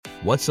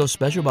What's so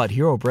special about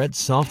Hero Bread's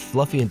soft,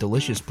 fluffy, and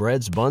delicious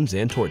breads, buns,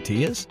 and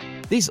tortillas?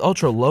 These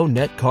ultra-low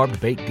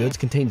net-carb baked goods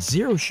contain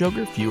zero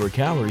sugar, fewer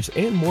calories,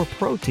 and more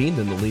protein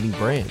than the leading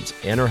brands,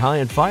 and are high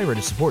in fiber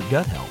to support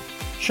gut health.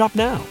 Shop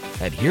now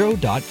at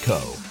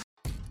Hero.co.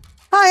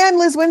 Hi, I'm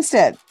Liz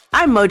Winstead.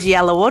 I'm Moji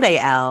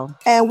Alawode-El.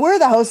 And we're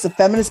the hosts of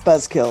Feminist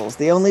Buzzkills,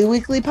 the only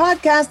weekly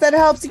podcast that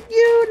helps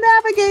you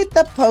navigate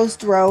the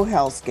post-Roe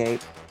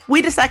hellscape.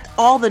 We dissect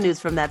all the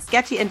news from that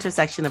sketchy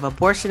intersection of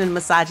abortion and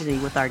misogyny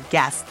with our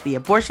guests, the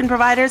abortion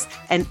providers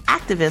and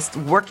activists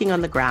working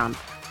on the ground.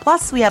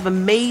 Plus, we have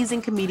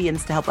amazing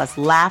comedians to help us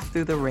laugh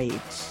through the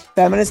rage.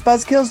 Feminist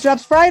Buzzkills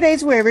drops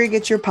Fridays wherever you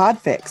get your pod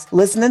fix.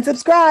 Listen and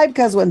subscribe,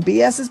 because when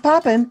BS is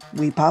poppin',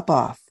 we pop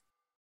off.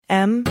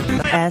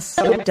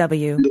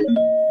 MSW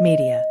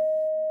Media.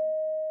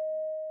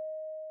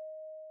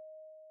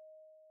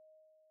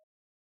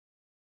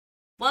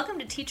 Welcome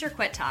to Teacher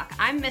Quit Talk.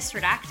 I'm Miss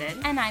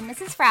Redacted. And I'm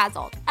Mrs.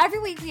 Frazzled. Every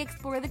week we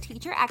explore the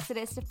teacher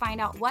exodus to find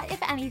out what,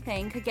 if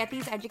anything, could get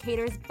these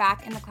educators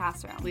back in the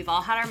classroom. We've all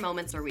had our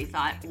moments where we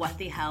thought, what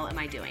the hell am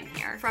I doing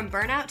here? From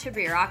burnout to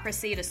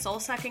bureaucracy to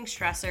soul-sucking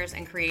stressors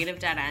and creative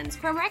dead ends.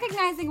 From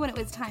recognizing when it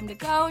was time to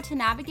go to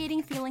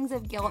navigating feelings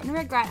of guilt and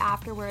regret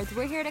afterwards,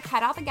 we're here to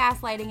cut out the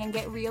gaslighting and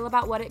get real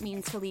about what it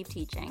means to leave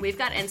teaching. We've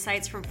got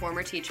insights from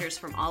former teachers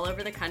from all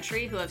over the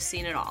country who have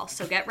seen it all.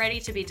 So get ready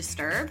to be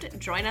disturbed.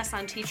 Join us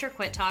on Teacher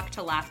Quit Talk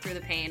to laugh through the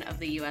pain of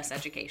the U.S.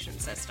 education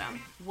system.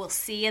 We'll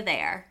see you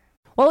there.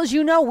 Well, as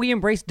you know, we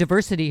embrace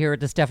diversity here at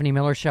the Stephanie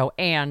Miller Show,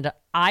 and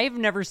I've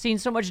never seen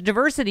so much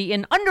diversity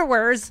in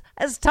underwears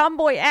as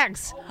Tomboy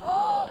X.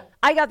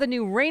 I got the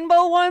new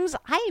rainbow ones.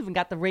 I even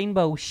got the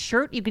rainbow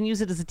shirt. You can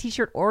use it as a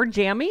t-shirt or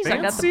jammies. Fancy?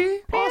 I got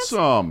the pants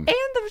Awesome. And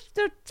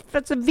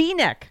it's a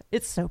V-neck.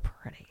 It's so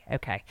pretty.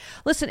 Okay.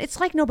 Listen,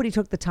 it's like nobody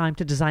took the time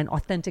to design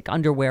authentic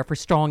underwear for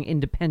strong,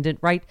 independent,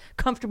 right?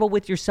 Comfortable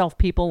with yourself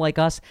people like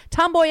us.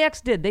 Tomboy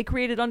X did. They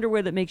created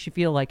underwear that makes you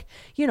feel like,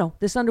 you know,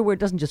 this underwear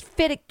doesn't just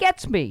fit, it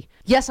gets me.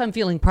 Yes, I'm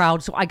feeling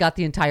proud, so I got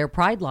the entire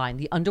Pride line.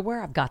 The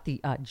underwear, I've got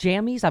the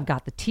jammies, I've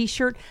got the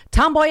t-shirt.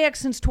 Tomboy X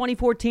since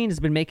 2014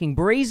 has been making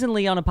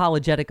brazenly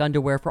unapologetic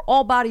underwear for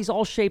all bodies,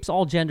 all shapes,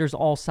 all genders,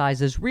 all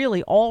sizes.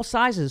 Really, all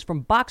sizes,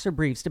 from boxer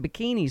briefs to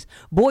bikinis,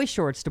 boy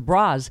shorts to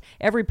bras.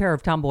 Every pair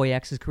of Tomboy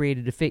X is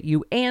created to fit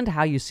you and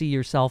how you see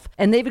yourself.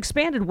 And they've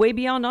expanded way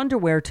beyond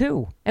underwear,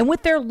 too. And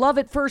with their love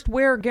at first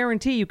wear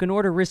guarantee, you can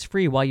order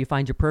risk-free while you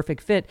find your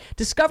perfect fit.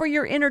 Discover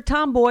your inner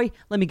tomboy.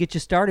 Let me get you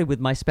started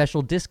with my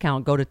special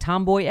discount. Go to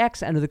Tomboy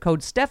X, enter the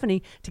code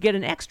Stephanie to get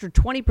an extra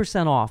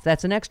 20% off.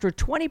 That's an extra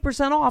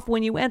 20% off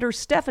when you enter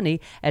Stephanie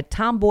at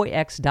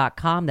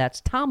tomboyx.com. That's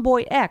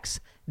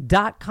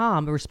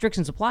tomboyx.com.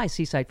 Restrictions apply.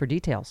 See site for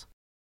details.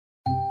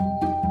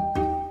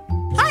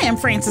 Hi, I'm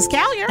Frances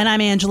Callier. And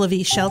I'm Angela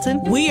V.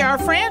 Shelton. We are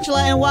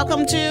Frangela, and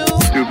welcome to...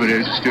 Stupid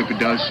is, stupid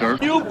does, sir.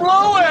 You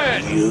blow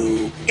it!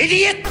 You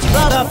idiot!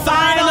 The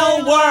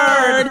final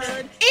word,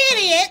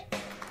 idiot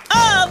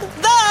of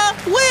the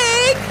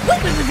week!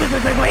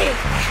 Wait.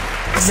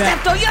 I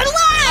stepped on your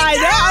line! I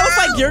know, I was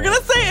like, you're going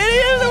to say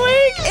idiot of the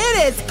week?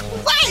 It is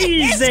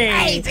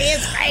crazy!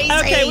 It's crazy!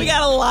 Okay, we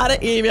got a lot of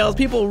emails.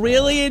 People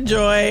really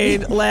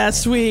enjoyed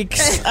last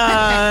week's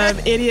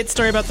idiot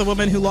story about the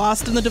woman who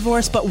lost in the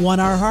divorce but won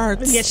our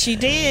hearts. Yes, she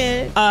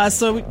did.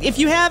 So if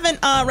you haven't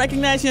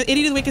recognized, Idiot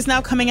of the Week is now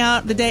coming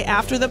out the day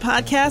after the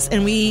podcast,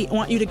 and we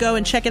want you to go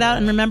and check it out.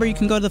 And remember, you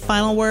can go to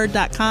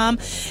thefinalword.com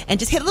and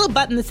just hit a little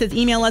button that says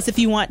email us if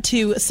you want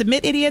to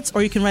submit idiots,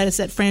 or you can write us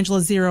at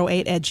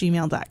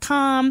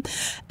frangela08@gmail.com.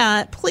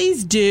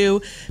 Please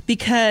do,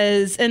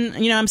 because, and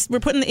we're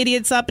putting the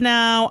idiots up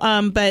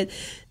now, but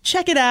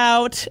check it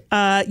out.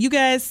 You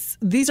guys,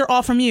 these are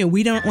all from you.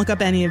 We don't look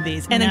up any of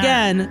these. And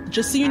again,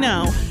 just so you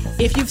know,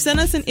 if you've sent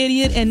us an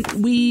idiot and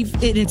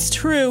it's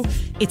true,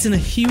 it's in a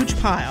huge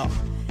pile.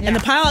 Yeah. And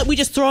the pile, we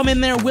just throw them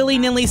in there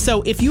willy-nilly.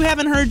 So if you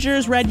haven't heard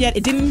yours read yet,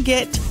 it didn't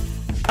get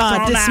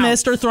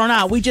dismissed or thrown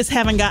out. We just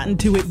haven't gotten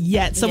to it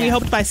yet. So we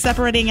hoped by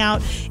separating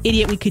out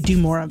idiot, we could do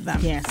more of them.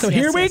 Yes, so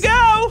here we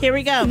go. Here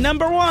we go.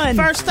 Number one.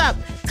 First up,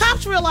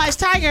 cops realize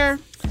tiger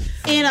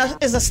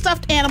is a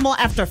stuffed animal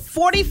after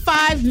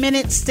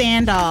 45-minute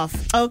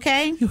standoff.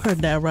 Okay? You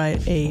heard that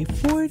right. A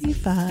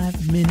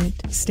 45-minute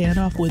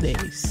standoff with a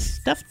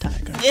stuffed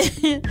tiger.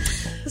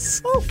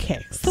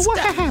 Okay. So what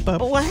happened?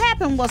 What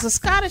happened was a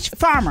Scottish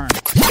farmer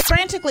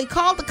frantically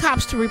called the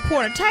cops to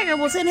report a tiger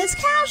was in his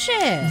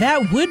cowshed.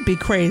 That would be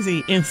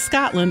crazy in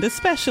Scotland,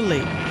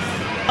 especially.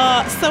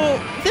 So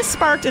this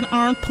sparked an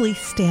armed police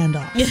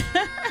standoff.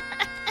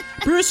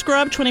 Bruce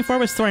Scrub, 24,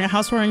 was throwing a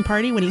housewarming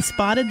party when he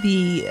spotted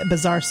the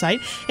bizarre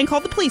sight and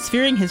called the police,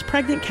 fearing his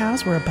pregnant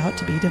cows were about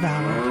to be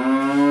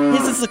devoured.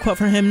 This is a quote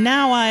from him.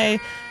 Now I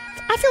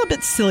feel a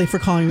bit silly for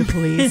calling the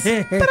police, but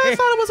I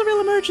thought it was a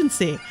real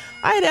emergency.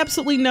 I had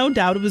absolutely no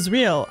doubt it was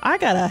real. I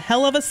got a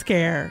hell of a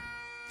scare.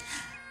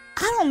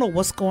 I don't know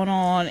what's going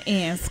on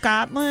in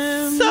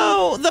Scotland.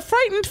 So the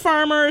frightened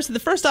farmers, the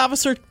first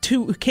officer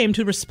who came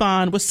to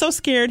respond was so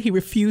scared he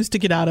refused to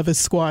get out of his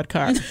squad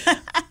car.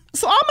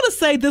 So I'm going to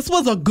say this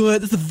was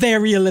it's a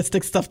very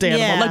realistic stuffed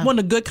animal. Yeah. Like one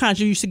of the good kinds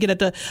you used to get at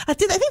the, I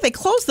think they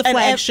closed the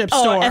flagship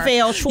store.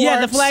 FAL Schwartz.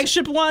 Yeah, the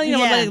flagship one,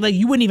 like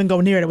you wouldn't even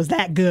go near it. It was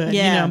that good,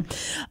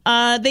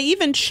 They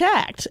even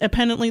checked,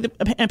 apparently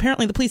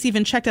the police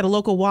even checked at a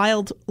local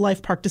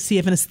wildlife park to see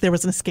if there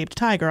was an escaped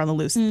tiger on the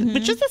loose,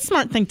 which is a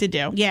smart thing to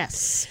do.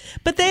 Yes.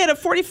 But they had a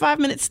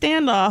 45-minute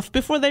standoff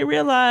before they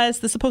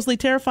realized the supposedly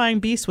terrifying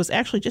beast was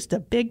actually just a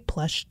big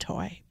plush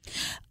toy.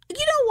 You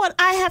know what?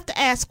 I have to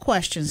ask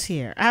questions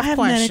here. I have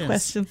many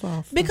questions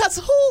also. Because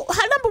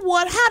number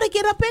one, how to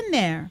get up in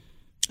there?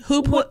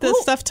 Who put the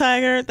stuffed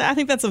tiger? I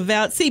think that's a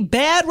valid. See,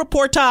 bad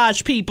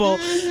reportage, people.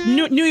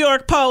 New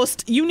York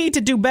Post, you need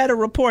to do better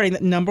reporting.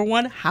 Number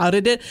one,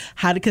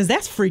 because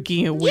that's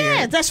freaky and weird.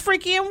 Yeah, that's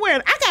freaky and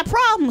weird. I got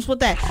problems with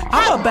that.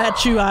 I'm gonna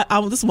bet you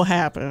this is what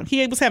happened.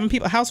 He was having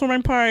people a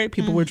housewarming party.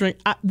 People were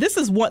drinking. This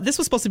was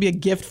supposed to be a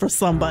gift for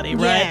somebody,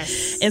 right?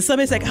 Yes. And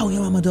somebody's like, "Oh,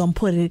 yeah, I'm gonna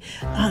put it,"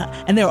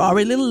 and they were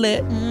already a little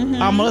lit.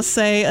 I'm gonna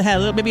say it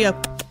had maybe a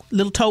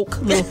little toke,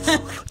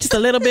 just a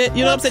little bit.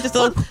 You know what I'm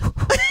saying?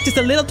 Just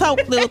a little toke,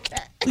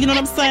 you know what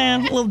I'm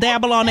saying? A little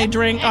dabble on their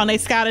drink, on their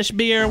Scottish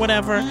beer, or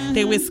whatever,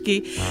 their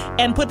whiskey,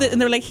 and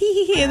and they were like,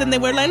 hee, and then they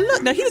were like,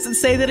 look, now he doesn't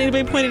say that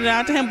anybody pointed it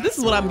out to him. This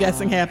is what I'm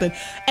guessing happened.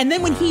 And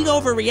then when he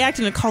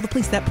overreacted and called the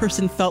police, that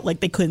person felt like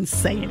they couldn't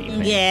say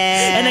anything.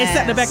 Yeah. And they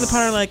sat in the back of the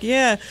car like,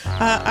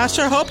 I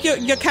sure hope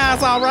your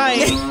car's all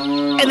right.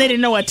 And they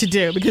didn't know what to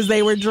do because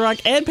they were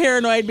drunk and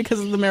paranoid because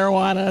of the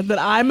marijuana that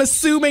I'm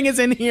assuming is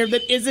in here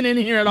that isn't in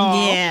here at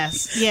all.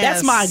 Yes.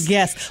 That's my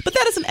guess. But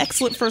that is an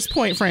excellent first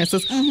point,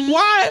 Frances.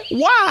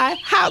 Why?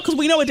 How? Because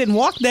we know it didn't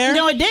walk there.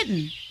 No, it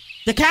didn't.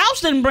 The cows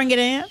didn't bring it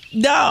in.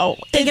 No.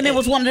 Thinking it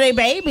was one of their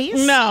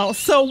babies. No.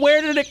 So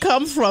where did it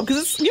come from?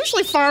 Because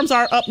usually farms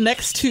are up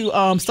next to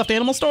stuffed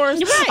animal stores.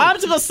 Right. I'm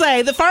just going to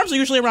say the farms are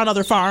usually around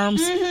other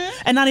farms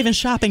and not even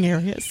shopping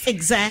areas.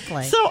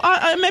 Exactly. So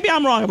maybe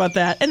I'm wrong about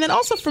that. And then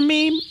also for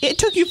me, it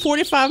took you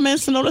 45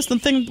 minutes to notice the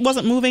thing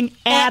wasn't moving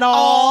at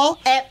all.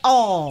 At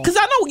all. Because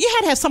I know you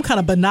had to have some kind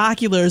of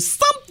binoculars,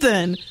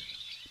 something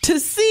to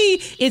see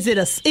if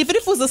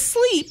it was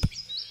asleep.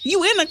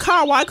 You in the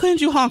car, why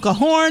couldn't you honk a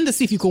horn to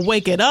see if you could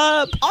wake it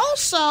up?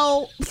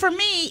 Also, for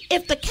me,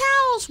 if the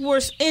cows were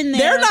in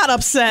there... They're not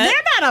upset.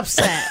 They're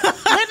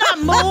not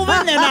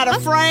moving. They're not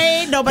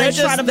afraid. Nobody's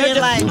trying to be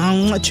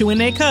like... chewing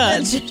their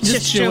cud.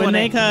 Just chewing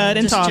their cud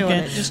and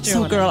talking.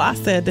 So, girl, I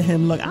said to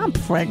him, look, I'm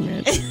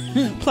pregnant.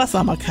 Plus,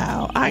 I'm a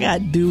cow. I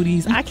got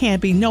duties. I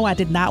can't be... No, I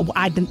did not.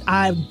 I'm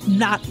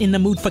not in the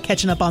mood for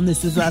catching up on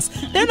This Is Us.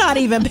 They're not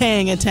even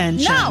paying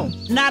attention. No,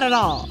 not at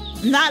all.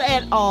 Not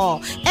at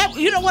all.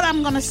 You know what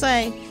I'm going to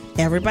say?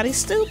 Everybody's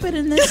stupid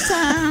in this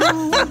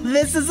town.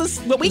 This is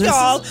what we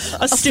call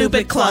a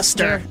stupid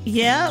cluster.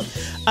 Yeah.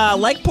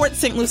 Like Port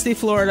St. Lucie,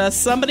 Florida,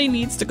 somebody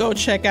needs to go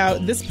check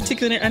out this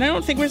particular, and I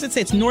don't think, where does it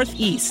say? It's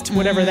Northeast,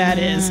 whatever that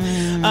is.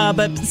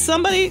 But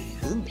somebody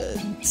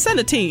send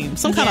a team,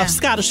 some kind of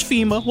Scottish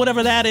FEMA,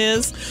 whatever that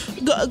is.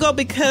 Go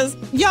because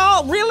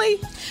y'all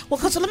really. Well,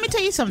 because let me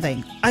tell you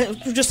something.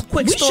 Just a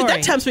quick story.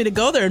 That tempts me to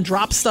go there and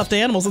drop stuffed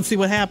animals and see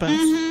what happens.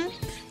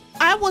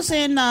 I was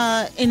in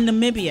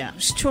Namibia. I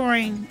was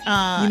touring.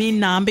 You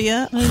mean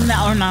Nambia?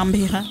 Or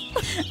Nambia.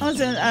 I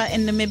was in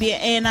Namibia,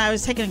 and I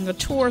was taking a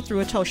tour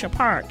through Etosha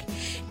Park.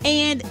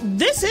 And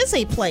this is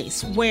a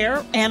place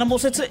where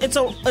animals. It's a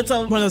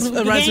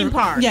game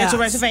park. Yeah. It's a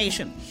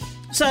reservation.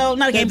 So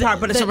not a game park,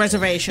 but it's a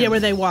reservation. Yeah, where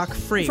they walk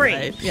free.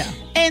 Right? Yeah.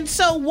 And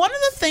so one of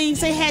the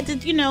things they had to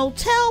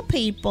tell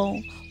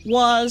people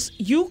was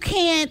you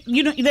can't,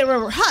 there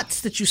were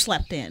huts that you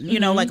slept in,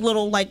 like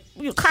little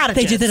cottages.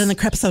 They did that in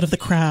the episode of The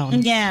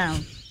Crown. Yeah.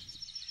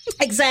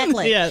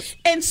 Exactly. Yes.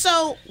 And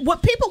so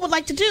what people would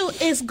like to do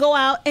is go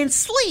out and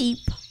sleep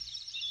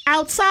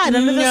outside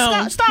under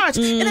the stars.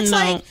 And it's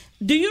like,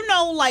 do you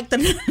know,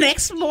 the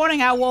next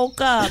morning I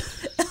woke up,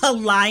 a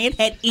lion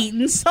had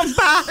eaten somebody.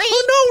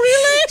 Oh, no,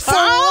 really? For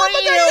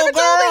real,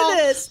 girl.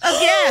 This.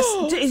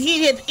 Yes.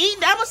 He had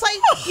eaten. I was like,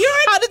 you're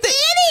an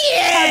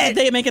idiot. How did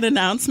they make an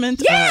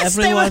announcement? Yes.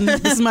 Everyone,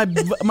 this is my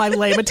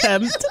lame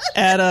attempt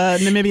at a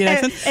Namibian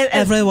accent.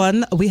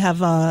 Everyone, we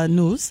have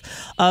news.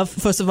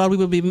 First of all, we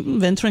will be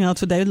venturing out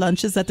today.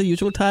 Lunch is at the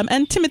usual time.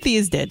 And Timothy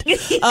is dead. Your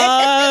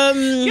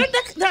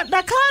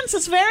cons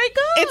is very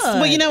good.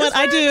 Well, you know what?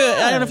 I do. Good.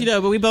 I don't know if you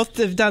know, but we both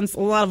have done a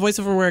lot of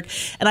voiceover work,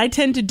 and I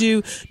tend to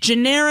do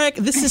generic,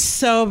 this is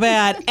so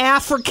bad,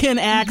 African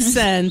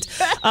accent.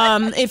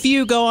 If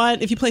you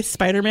play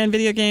Spider-Man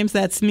video games,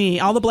 that's me.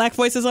 All the black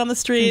voices on the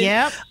street.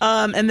 Yep.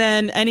 And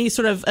then and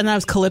I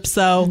was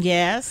Calypso.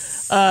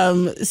 Yes.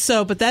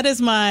 But that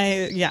is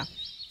my,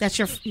 That's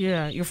your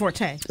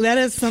forte. That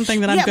is something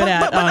that I'm good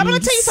at. But I'm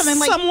going to tell you something.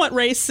 Somewhat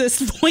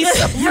racist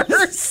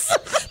voiceovers.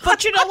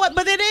 But you know what?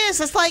 But it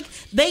is. It's like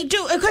they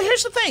do. Okay,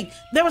 here's the thing.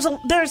 There was a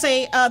fence.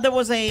 There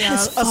was a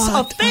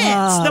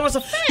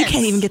fence. You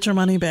can't even get your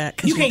money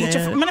back. You can't get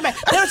your money back.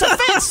 There's a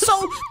fence.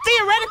 So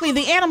theoretically,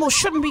 the animals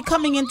shouldn't be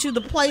coming into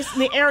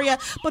the area.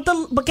 But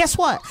guess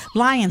what?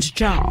 Lions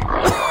jump.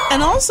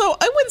 And also,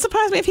 it wouldn't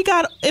surprise me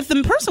if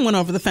the person went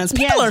over the fence.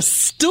 People are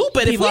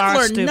stupid. If we've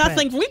learned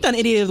nothing, we've done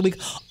Idiot of the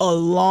Week a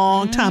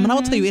long time. And I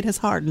will tell you, it has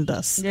hardened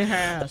us. It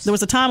has. There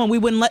was a time when we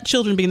wouldn't let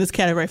children be in this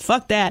category.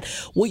 Fuck that.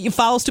 Will you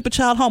follow stupid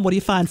child home? What do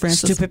you find,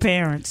 Francis? Stupid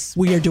parents.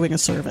 We are doing a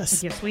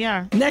service. Yes, we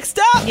are. Next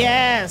up.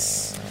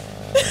 Yes.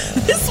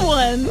 This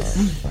one.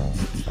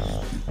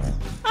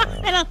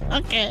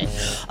 Okay.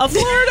 A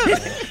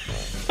Florida.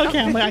 Okay,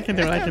 I can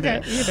do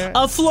it.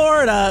 A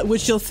Florida,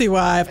 which you'll see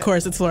why, of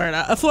course, it's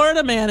Florida. A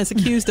Florida man is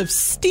accused of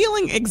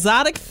stealing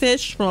exotic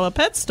fish from a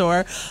pet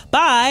store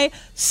by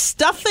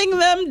stuffing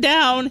them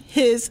down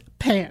his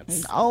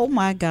pants. Oh,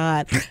 my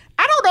God.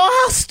 I don't know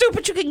how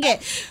stupid you can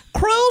get.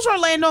 Cruz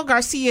Orlando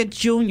Garcia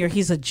Jr.,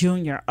 he's a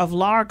junior, of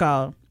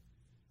Largo,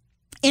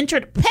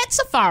 entered Pet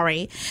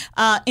Safari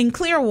in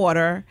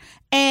Clearwater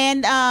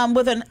and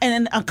with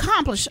an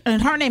accomplished,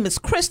 and her name is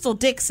Crystal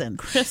Dixon.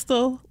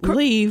 Crystal,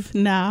 leave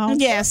now.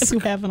 Yes. If you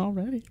haven't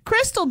already.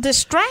 Crystal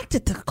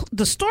distracted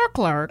the store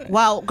clerk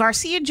while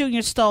Garcia Jr.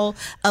 stole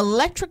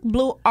electric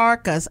blue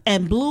orcas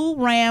and blue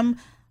ram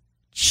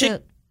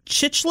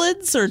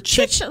chichlids or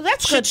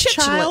that's good.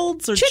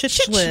 Childs or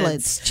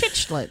chichlids.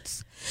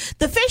 Chichlids.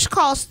 The fish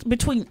cost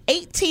between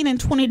 $18 and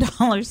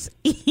 $20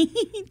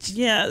 each.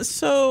 Yeah,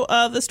 so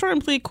the store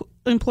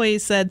employee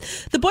said,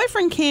 the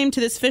boyfriend came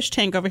to this fish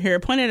tank over here,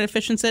 pointed at a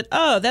fish and said,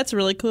 oh, that's a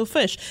really cool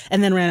fish,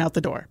 and then ran out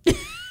the door.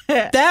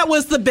 That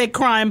was the big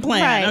crime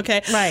plan, right,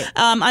 okay? Right.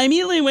 I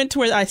immediately went to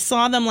where I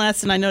saw them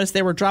last, and I noticed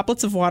there were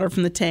droplets of water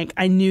from the tank.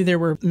 I knew there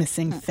were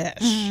missing fish.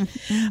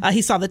 Mm-hmm.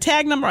 He saw the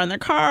tag number on their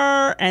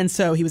car, and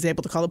so he was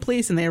able to call the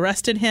police, and they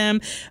arrested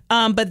him.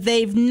 But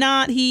they've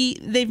not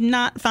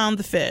found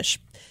the fish.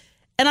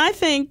 And I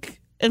think,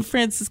 and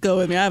Francis, go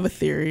with me, I have a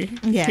theory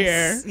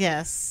here.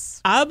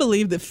 Yes. I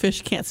believe that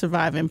fish can't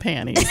survive in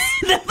panties.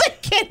 No, they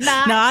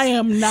cannot. Now, I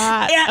am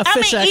not a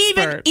fish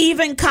expert.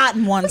 Even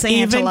cotton ones,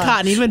 Angela. Even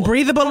cotton, even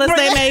breathable as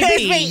they may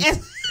be.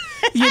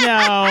 You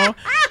know,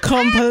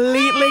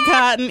 completely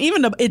cotton.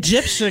 Even the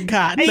Egyptian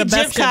cotton, the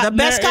best cotton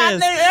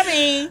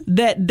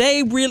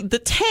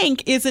the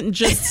tank isn't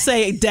just,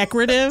 say,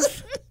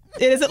 decorative.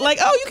 It isn't like,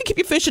 oh, you can keep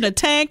your fish in a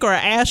tank or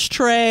an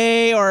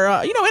ashtray or,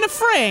 in a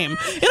frame. In a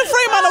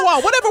frame on the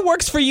wall. Whatever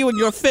works for you and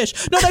your fish.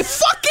 No, they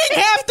fucking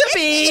have to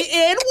be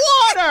in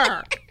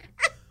water.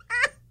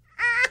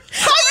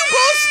 How you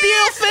gonna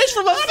steal fish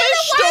from a fish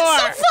store?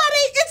 It's so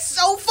funny. It's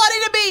so funny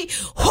to me.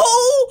 Who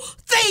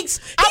thinks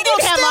I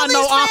don't have on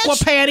no aqua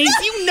panties?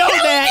 You know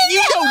that.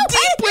 You know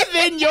deep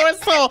within your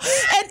soul.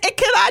 And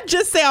can I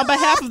just say on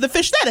behalf of the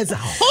fish, that is a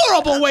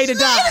horrible way to die.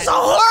 That is a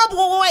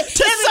horrible way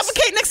to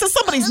suffocate next to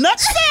somebody's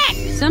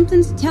nutsack.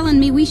 Something's telling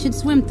me we should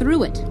swim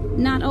through it,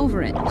 not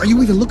over it. Are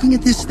you even looking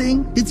at this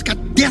thing? It's got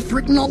death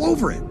written all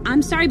over it.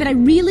 I'm sorry, but I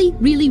really,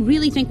 really,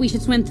 really think we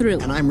should swim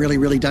through. And I'm really,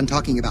 really done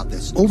talking about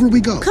this. Over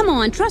we go. Come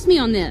on, trust me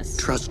on this.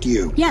 Trust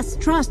you. Yes,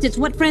 trust. It's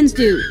what friends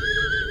do.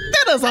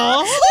 That is a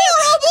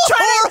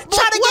horrible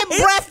trying to get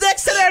breath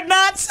next to their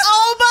nuts.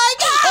 Oh my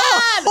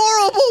God! A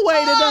horrible way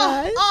to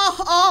die.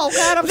 Oh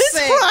God! I'm this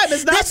sick. crime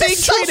is not being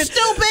treated. So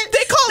stupid.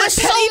 They call There's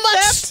it petty so much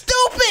theft.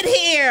 Stupid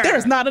here.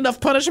 There's not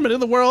enough punishment in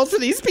the world for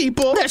these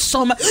people. There's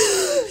so much. 2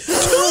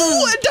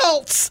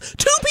 adults,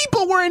 2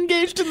 people were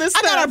engaged in this.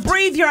 I gotta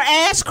breathe your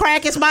ass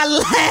crack as my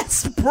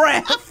last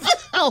breath.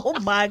 Oh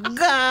my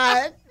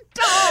God.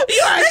 This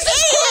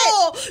is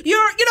cruel.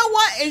 You know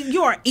what?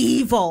 You're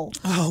evil.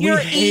 Oh, you're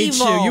we hate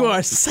evil. you. You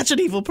are such an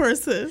evil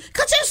person.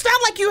 Cause you sound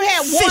like you had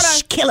water.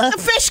 Fish killer. A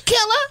fish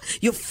killer.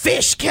 You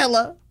fish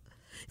killer.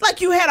 Like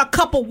you had a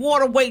cup of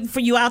water waiting for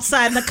you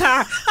outside in the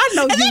car. I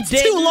know and you that's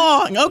didn't. too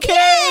long, okay?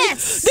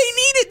 Yes. They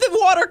needed the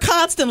water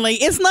constantly.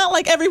 It's not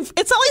like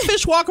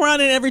fish walk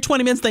around and every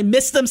 20 minutes they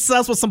miss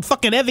themselves with some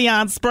fucking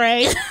Evian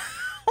spray.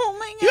 Oh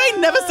my God. You ain't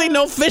never seen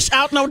no fish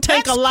out no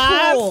tank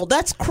alive. Cruel.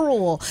 That's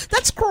cruel.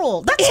 That's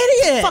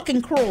idiot.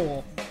 Fucking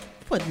cruel.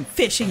 Putting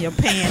fish in your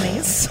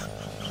panties.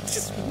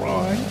 Just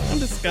wrong. I'm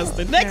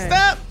disgusted. Next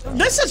up.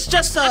 This is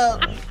just a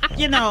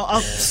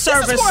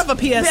service. This is more of a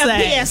PSA.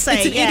 It's an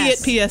idiot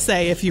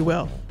PSA, if you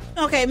will.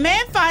 Okay,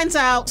 man finds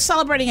out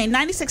celebrating a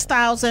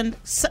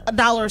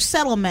 $96,000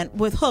 settlement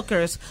with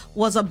hookers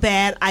was a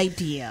bad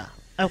idea.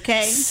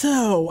 Okay?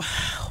 So,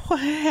 what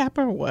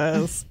happened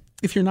was,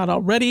 if you're not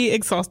already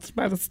exhausted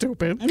by the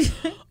stupid,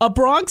 a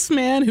Bronx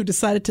man who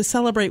decided to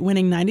celebrate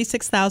winning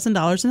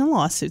 $96,000 in a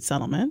lawsuit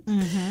settlement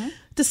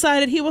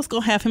decided he was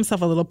going to have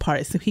himself a little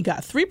party. So he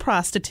got 3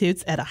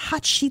 prostitutes at a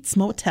Hot Sheets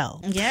motel.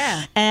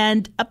 Yeah.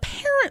 And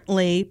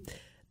apparently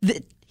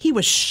he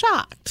was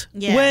shocked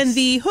when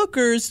the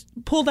hookers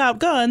pulled out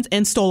guns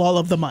and stole all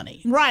of the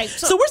money. Right.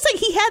 So we're saying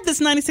he had this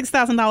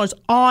 $96,000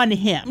 on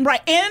him.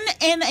 Right.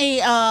 In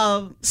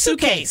a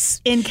suitcase.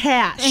 In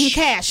cash. In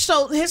cash.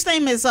 So his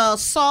name is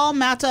Saul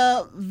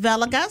Mata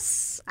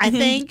Villegas, I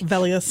think.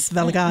 Villegas.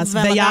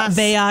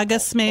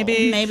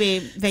 Maybe. Maybe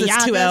Villegas.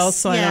 There's 2 L's,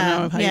 so I don't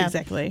know how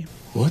exactly.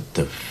 What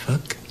the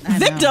fuck?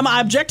 Victim,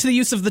 I object to the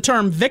use of the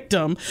term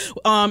victim.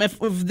 If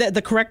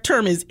the correct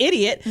term is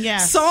idiot.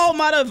 Yes. Saul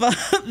Mata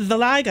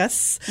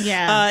Villegas.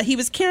 Yeah. He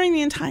was carrying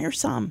the entire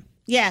sum.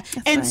 Yeah.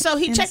 That's and right. so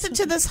he checked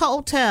into this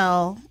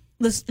hotel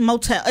This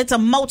motel. It's a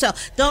motel.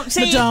 Don't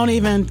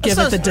even give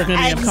it the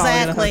dignity of calling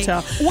it a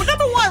hotel. Well,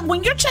 number one,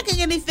 when you're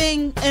checking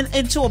anything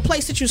into a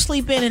place that you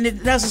sleep in and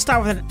it doesn't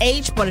start with an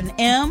H but an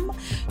M,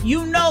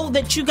 you know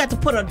that you got to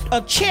put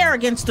a chair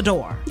against the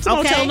door. It's a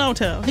motel,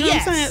 no-tell. You know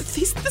yes. what I'm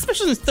saying? This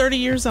person is 30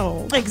 years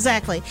old.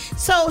 Exactly.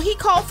 So he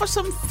called for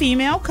some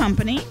female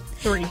company.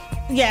 3.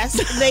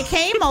 Yes. They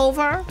came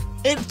over.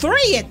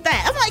 3 at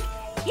that. I'm like,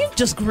 you're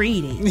just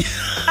greedy.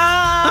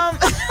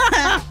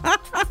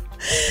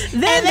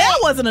 Then that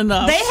wasn't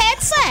enough. They had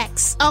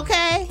sex,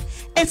 okay?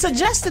 And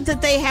suggested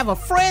that they have a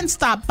friend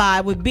stop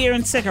by with beer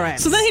and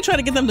cigarettes. So then he tried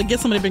to get them to get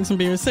somebody to bring some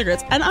beer and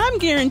cigarettes. And I'm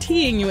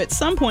guaranteeing you at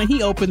some point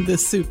he opened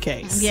this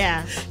suitcase.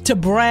 Yeah. To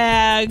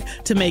brag,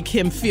 to make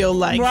him feel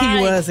like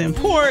he was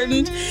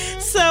important. Mm-hmm.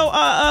 So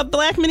a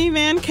black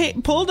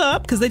minivan pulled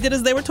up because they did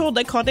as they were told.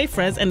 They called their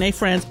friends and their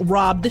friends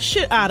robbed the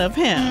shit out of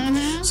him.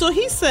 Mm-hmm. So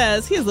he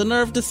says, he has the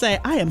nerve to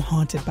say, I am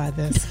haunted by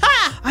this.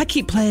 I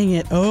keep playing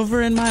it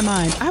over in my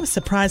mind. I was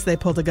surprised they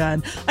pulled a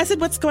gun. I said,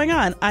 what's going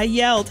on? I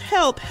yelled,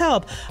 help,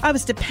 help. I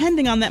was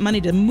depending on that money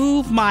to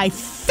move my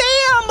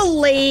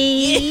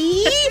family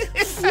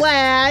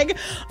flag.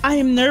 I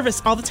am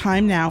nervous all the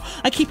time now.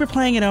 I keep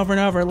replaying it over and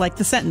over, like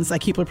the sentence. I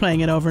keep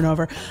replaying it over and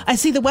over. I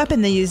see the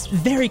weapon they used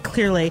very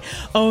clearly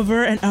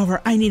over and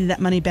over. I needed that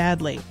money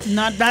badly.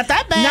 Not that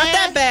bad. Not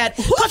that bad.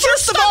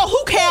 First of all,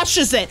 who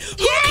cashes it?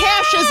 Who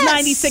cashes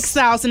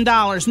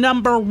 $96,000?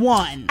 Number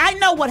one. I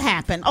know what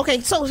happened.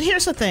 Okay, so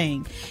here's the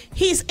thing.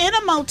 He's in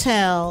a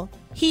motel.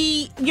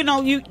 He,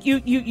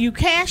 you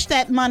cash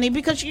that money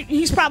because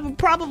he's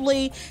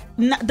probably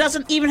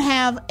doesn't even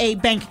have a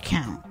bank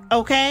account.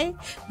 Okay,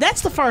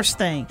 that's the first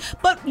thing.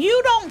 But you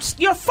don't.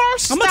 Your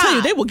first. I'm gonna tell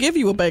you, they will give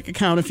you a bank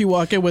account if you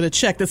walk in with a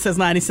check that says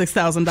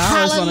 $96,000 on it.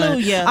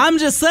 Hallelujah. I'm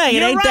just saying,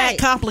 it ain't that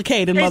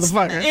complicated,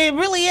 motherfucker. It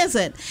really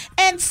isn't.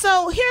 And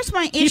so here's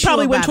my issue. He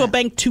probably went to a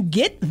bank to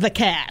get the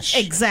cash.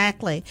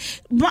 Exactly.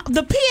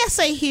 The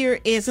PSA here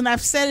is, and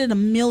I've said it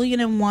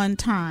 1,000,001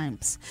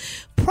 times,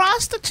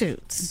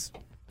 prostitutes.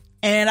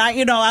 And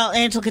Angela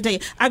can tell you,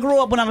 I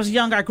grew up when I was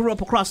younger. I grew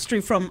up across the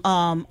street from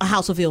a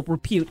house of ill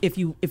repute, if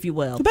you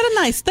will. But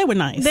nice. They were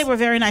nice. They were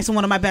very nice, and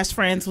one of my best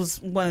friends was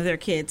one of their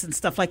kids and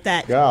stuff like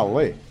that.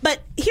 Golly.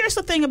 But here's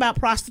the thing about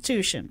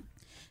prostitution: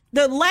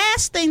 the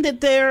last thing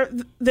that they're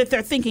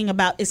thinking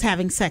about is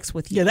having sex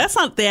with you. Yeah, that's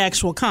not the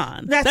actual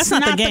con. That's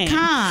not the game. The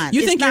con.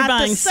 You think you're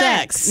buying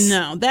sex?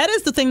 No, that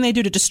is the thing they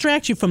do to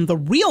distract you from the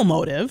real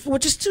motive,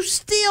 which is to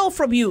steal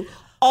from you.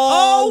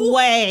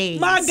 Always. Oh,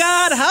 my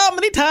God, how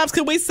many times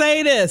can we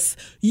say this?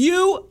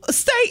 You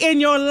stay in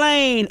your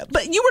lane.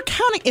 But you were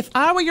counting, if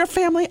I were your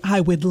family,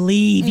 I would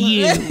leave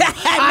you.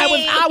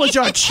 I was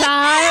your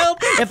child.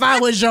 If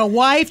I was your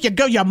wife,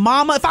 your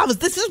mama. If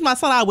this is my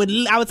son, I would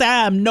say,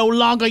 I am no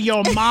longer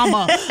your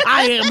mama.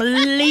 I am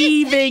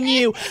leaving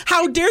you.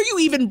 How dare you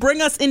even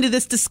bring us into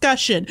this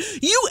discussion?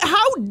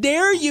 How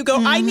dare you go,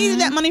 I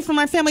needed that money for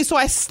my family, so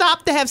I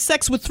stopped to have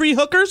sex with 3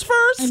 hookers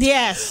first?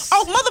 Yes.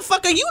 Oh,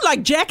 motherfucker, you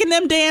like jacking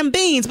them damn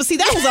beans. But see,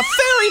 that was a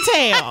fairy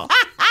tale.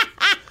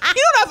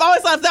 You know, I've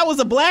always thought if that was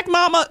a black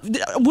mama,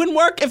 wouldn't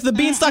work. If the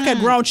beanstalk had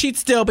grown, she'd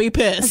still be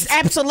pissed.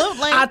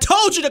 Absolutely. I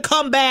told you to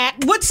come back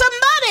with some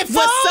money,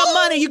 fool. With some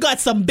money, you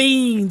got some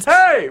beans.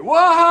 Hey,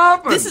 what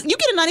happened? You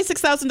get a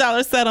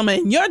 $96,000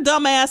 settlement. Your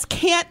dumb ass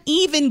can't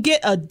even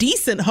get a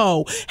decent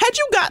hoe. Had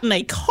you gotten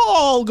a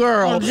call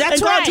girl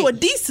and gone to a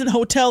decent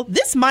hotel,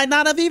 this might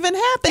not have even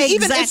happened.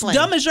 Exactly. Even as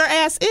dumb as your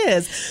ass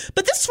is.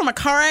 But this is from a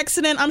car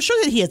accident. I'm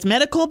sure that he has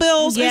medical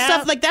bills and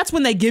stuff. Like, that's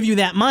when they give you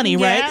that money,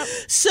 right?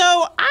 So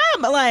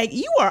I'm like,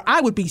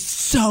 I would be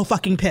so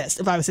fucking pissed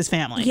if I was his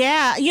family.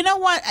 Yeah. You know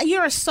what?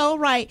 You're so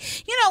right.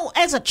 You know,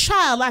 as a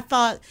child, I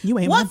thought, you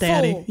ain't my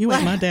daddy. Fool? You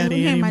ain't my daddy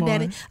you anymore. Ain't my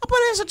daddy. But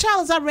as a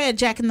child, as I read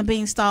Jack and the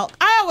Beanstalk,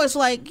 I was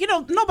like,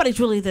 nobody's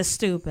really this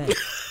stupid.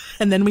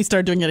 And then we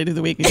started doing Edit of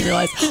the Week and you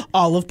realize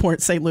all of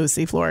Port St.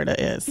 Lucie, Florida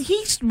is. He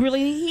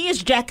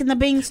is Jack and the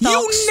Beanstalk.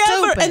 You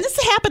never, and this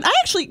happened.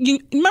 You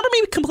remember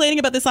me complaining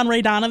about this on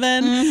Ray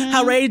Donovan? Mm-hmm.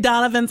 How Ray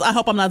Donovan's, I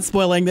hope I'm not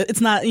spoiling that. It's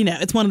not,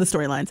 it's one of the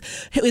storylines.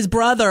 His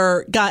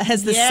brother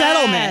has this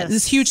settlement,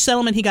 this huge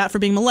settlement he got for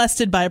being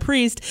molested by a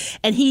priest,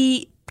 and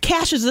he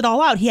cashes it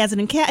all out. He has it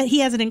in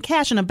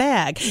cash in a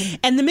bag.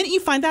 And the minute you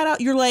find that out,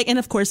 you're like, and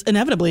of course,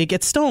 inevitably it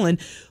gets stolen.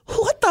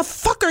 What the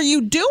fuck are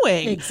you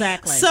doing?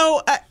 Exactly.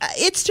 So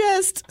it's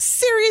just,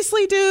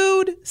 seriously,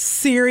 dude.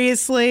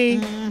 Seriously.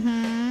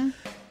 Mm-hmm.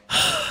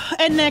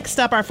 And next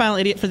up, our final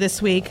idiot for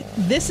this week.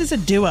 This is a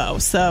duo,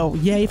 so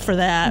yay for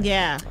that.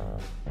 Yeah.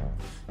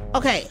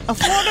 Okay, a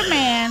Florida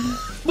man.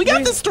 We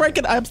got this story.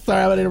 I'm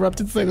sorry, I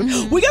interrupted to say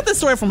this. We got this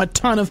story from a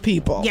ton of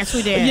people. Yes,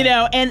 we did.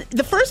 And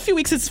the first few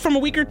weeks, it's from a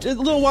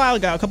little while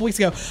ago, a couple weeks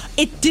ago.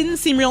 It didn't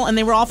seem real, and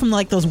they were all from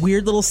like those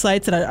weird little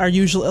sites that are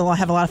usually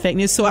have a lot of fake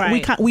news. So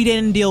we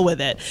didn't deal with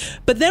it.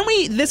 But then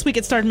this week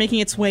it started making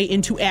its way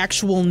into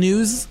actual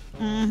news.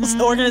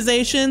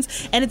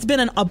 Organizations, and it's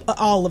been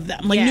all of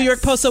them, like New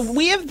York Post. So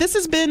this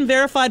has been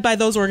verified by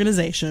those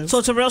organizations. So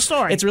it's a real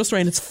story. It's a real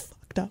story, and it's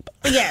fucked up.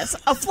 Yes,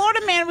 a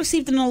Florida man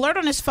received an alert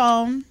on his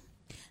phone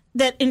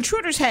that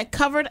intruders had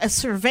covered a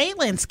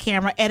surveillance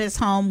camera at his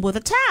home with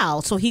a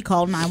towel, so he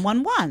called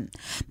 911.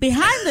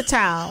 Behind the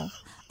towel,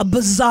 a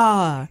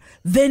bizarre,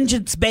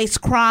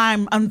 vengeance-based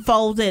crime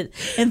unfolded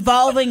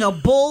involving a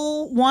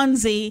bull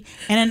onesie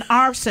and an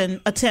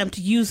arson attempt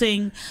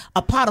using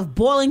a pot of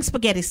boiling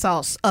spaghetti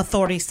sauce,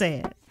 authorities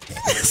said.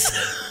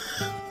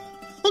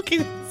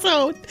 Okay,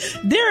 so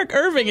Derek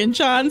Irving and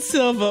John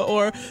Silva,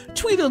 or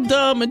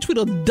Tweedledum and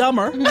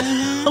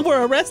Tweedledummer,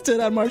 were arrested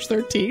on March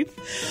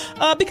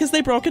 13th because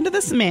they broke into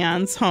this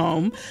man's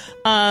home.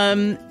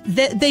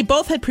 They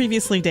both had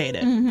previously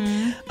dated.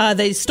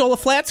 They stole a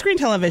flat screen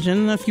television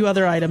and a few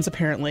other items,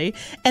 apparently.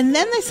 And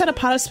then they set a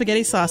pot of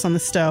spaghetti sauce on the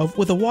stove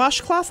with a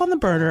washcloth on the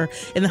burner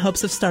in the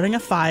hopes of starting a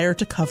fire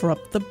to cover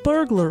up the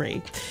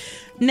burglary.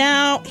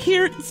 Now,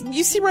 here,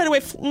 you see right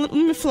away, let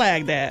me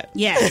flag that.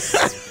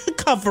 Yes.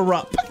 Cover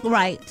up.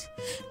 Right.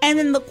 And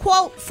then the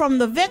quote from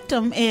the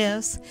victim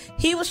is,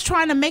 he was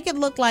trying to make it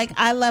look like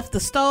I left the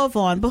stove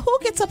on, but who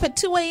gets up at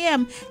 2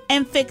 a.m.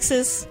 and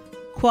fixes,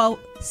 quote,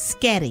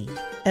 sketty?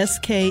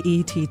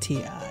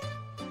 Skettii.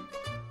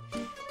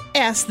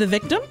 Asked the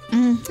victim.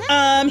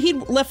 He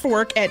left for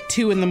work at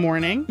 2 in the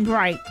morning.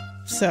 Right.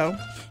 So...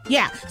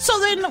 yeah. So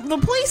then the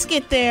police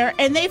get there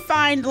and they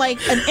find like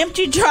an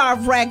empty jar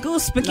of ragu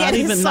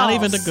spaghetti sauce. Not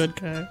even a good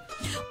kind.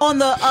 On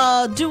the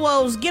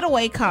duo's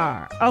getaway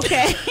car.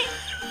 Okay.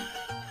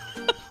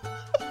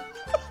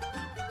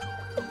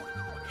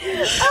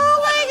 Oh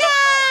my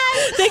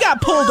God! They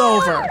got pulled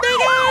over.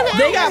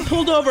 They got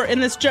pulled over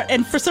in this jar,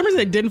 and for some reason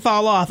it didn't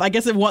fall off. I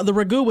guess the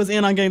ragu was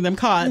in on getting them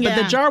caught, but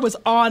the jar was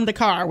on the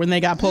car when they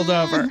got pulled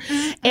over.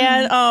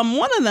 And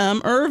one of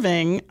them,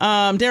 Irving,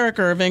 Derek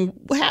Irving,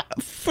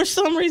 for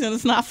some reason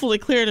it's not fully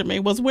clear to me,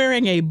 was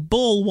wearing a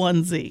bull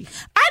onesie.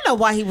 I know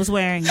why he was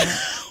wearing it.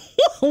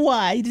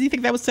 Why? Did you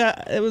think that was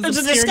it was a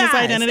disguise? His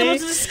identity? It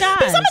was a disguise.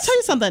 Because I'm gonna tell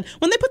you something.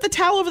 When they put the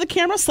towel over the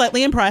camera,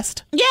 slightly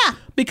impressed. Yeah.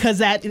 Because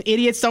that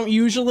idiots don't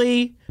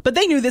usually. But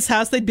they knew this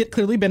house. They'd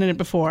clearly been in it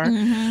before.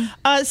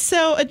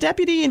 So a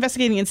deputy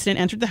investigating the incident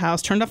entered the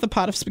house, turned off the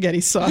pot of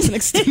spaghetti sauce, and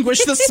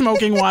extinguished the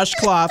smoking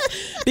washcloth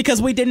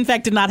because we did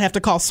not have to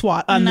call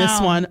SWAT on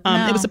this one.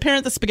 It was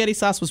apparent the spaghetti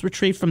sauce was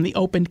retrieved from the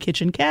opened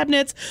kitchen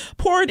cabinets,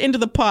 poured into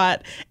the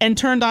pot, and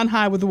turned on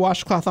high with the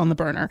washcloth on the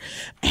burner.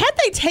 Had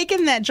they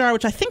taken that jar,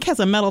 which I think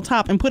has a metal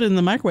top, and put it in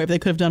the microwave, they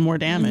could have done more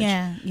damage.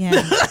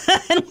 Yeah.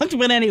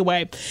 But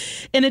anyway,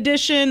 in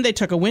addition, they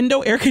took a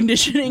window air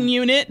conditioning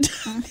unit.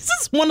 This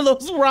is one of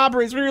those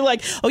robberies where you're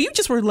like, oh, you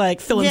just were like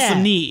filling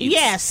some needs.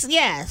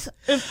 Yes.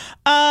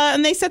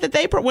 And they said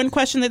that when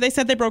questioned, they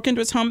said they broke into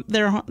his home,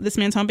 this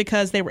man's home,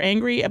 because they were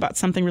angry about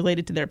something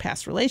related to their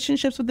past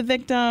relationships with the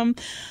victim.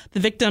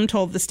 The victim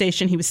told the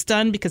station he was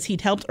stunned because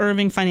he'd helped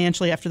Irving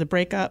financially after the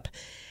breakup.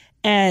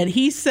 And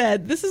he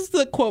said, this is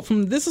the quote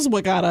this is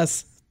what got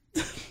us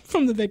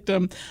from the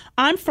victim.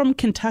 I'm from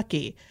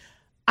Kentucky.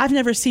 I've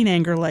never seen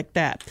anger like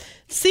that.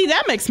 See,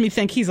 that makes me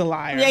think he's a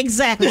liar.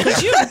 Exactly.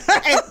 Because you,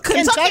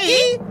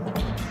 Kentucky?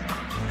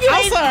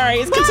 I'm sorry.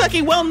 Is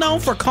Kentucky well known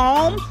for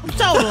calm?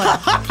 Totally.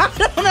 I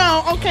don't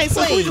know. Okay,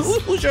 so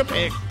who's your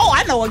pick? Oh,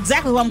 I know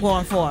exactly who I'm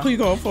going for. Who you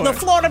going for? The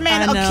Florida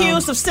man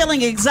accused of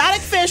stealing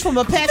exotic fish from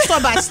a pet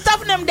store by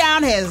stuffing them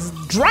down his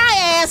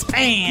dry-ass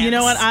pants. You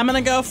know what I'm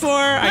going to go for?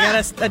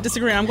 I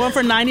disagree. I'm going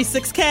for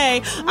 96K.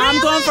 Really? I'm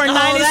going for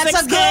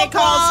 96K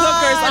calls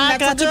hookers. I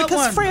got you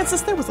because,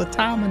 Francis, there was a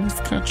time in this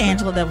country.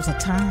 Angela, there was a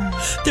time.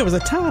 There was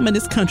a time in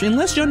this country,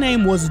 unless your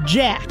name was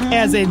Jack,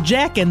 as in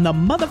Jack and the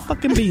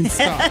motherfucking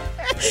Beanstalk.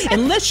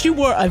 Unless you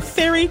were a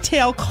fairy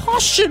tale,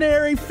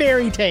 cautionary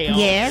fairy tale.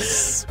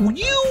 Yes.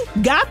 You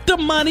got the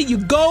money, you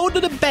go to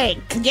the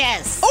bank.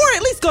 Yes. Or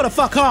at least go to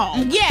fuck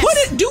home. Yes. Put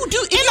it,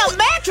 in a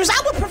mattress.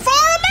 I would prefer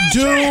a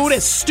mattress. Dude,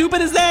 as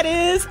stupid as that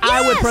is,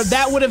 yes.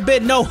 That would have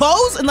been no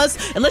hose unless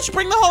you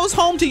bring the hose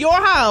home to your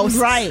house.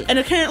 Right. And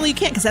apparently you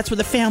can't, because that's where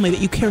the family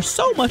that you care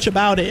so much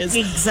about is.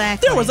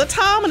 Exactly. There was a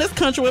time in this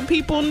country when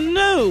people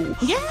knew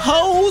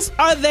hoes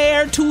are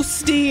there to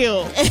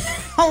steal.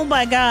 Oh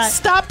my God.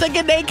 Stop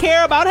thinking they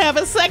care about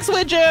having sex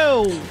with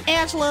you.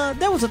 Angela,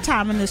 there was a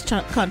time in this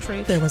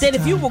country that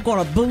if you were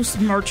going to boost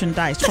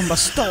merchandise from a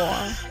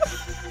store,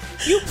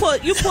 you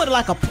put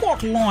like a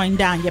pork loin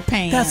down your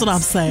pants. That's what I'm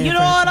saying. You know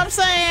what I'm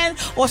saying?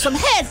 Or some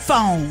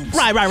headphones.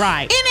 Right.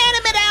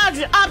 Inanimate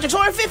objects.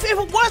 Or if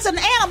it was an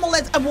animal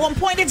at one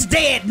point, it's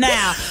dead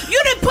now. You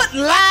didn't put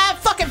live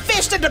fucking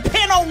fish that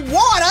depend on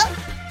water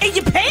in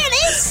your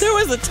panties. There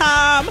was a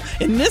time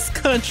in this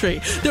country,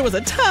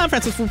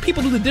 Francis, when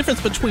people knew the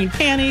difference between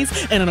panties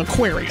and an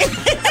aquarium.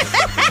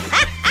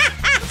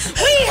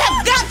 We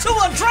have got to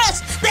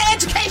address the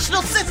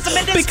educational system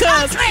in this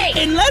country. Because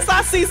unless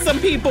I see some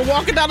people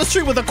walking down the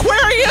street with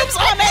aquariums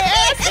on their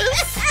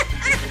asses,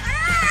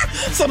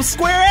 some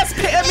square ass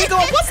panties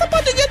going, what's up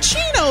under your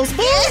chinos,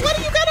 boo? What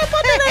do you got up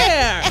under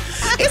there?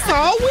 It's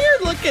all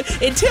weird looking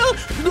until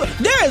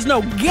there is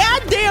no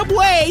goddamn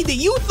way that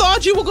you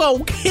thought you were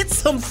going to get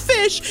some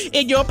fish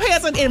in your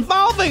pants and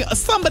involving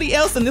somebody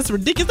else in this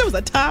ridiculous. There was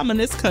a time in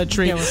this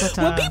country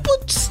when people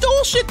stole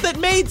bullshit that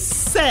made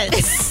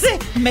sense.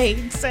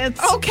 Made sense.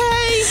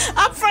 Okay.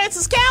 I'm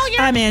Frances Callier.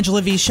 I'm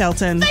Angela V.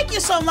 Shelton. Thank you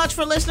so much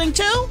for listening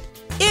to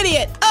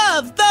Idiot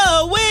of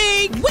the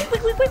Week. Week.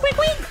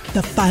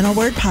 The Final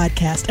Word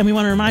Podcast. And we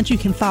want to remind you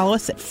can follow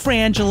us at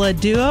Frangela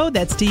Duo.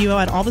 That's DUO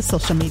on all the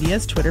social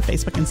medias, Twitter,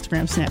 Facebook,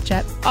 Instagram,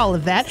 Snapchat, all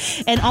of that.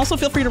 And also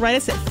feel free to write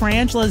us at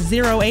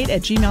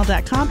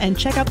frangela08@gmail.com and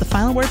check out the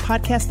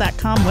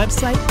finalwordpodcast.com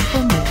website for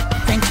more.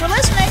 Thanks for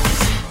listening.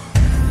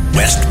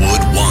 Westwood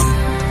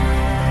One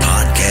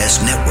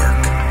Podcast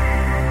Network.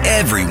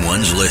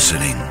 Everyone's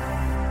listening.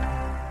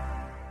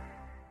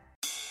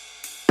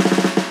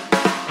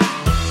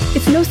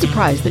 It's no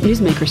surprise that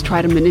newsmakers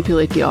try to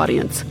manipulate the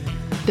audience.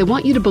 They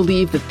want you to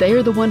believe that they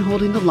are the one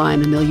holding the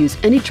line and they'll use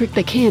any trick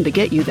they can to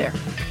get you there.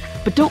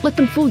 But don't let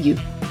them fool you.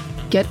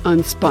 Get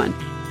unspun.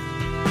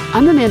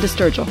 I'm Amanda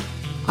Sturgill.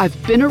 I've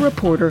been a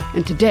reporter,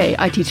 and today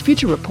I teach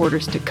future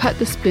reporters to cut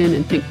the spin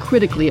and think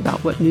critically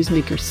about what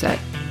newsmakers say.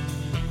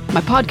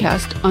 My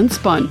podcast,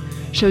 Unspun,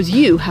 shows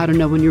you how to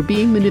know when you're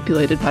being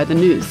manipulated by the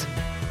news.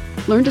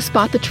 Learn to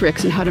spot the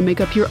tricks and how to make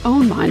up your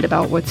own mind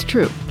about what's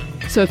true.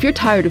 So if you're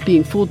tired of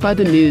being fooled by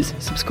the news,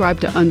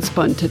 subscribe to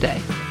Unspun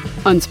today.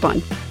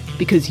 Unspun,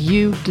 because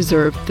you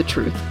deserve the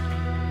truth.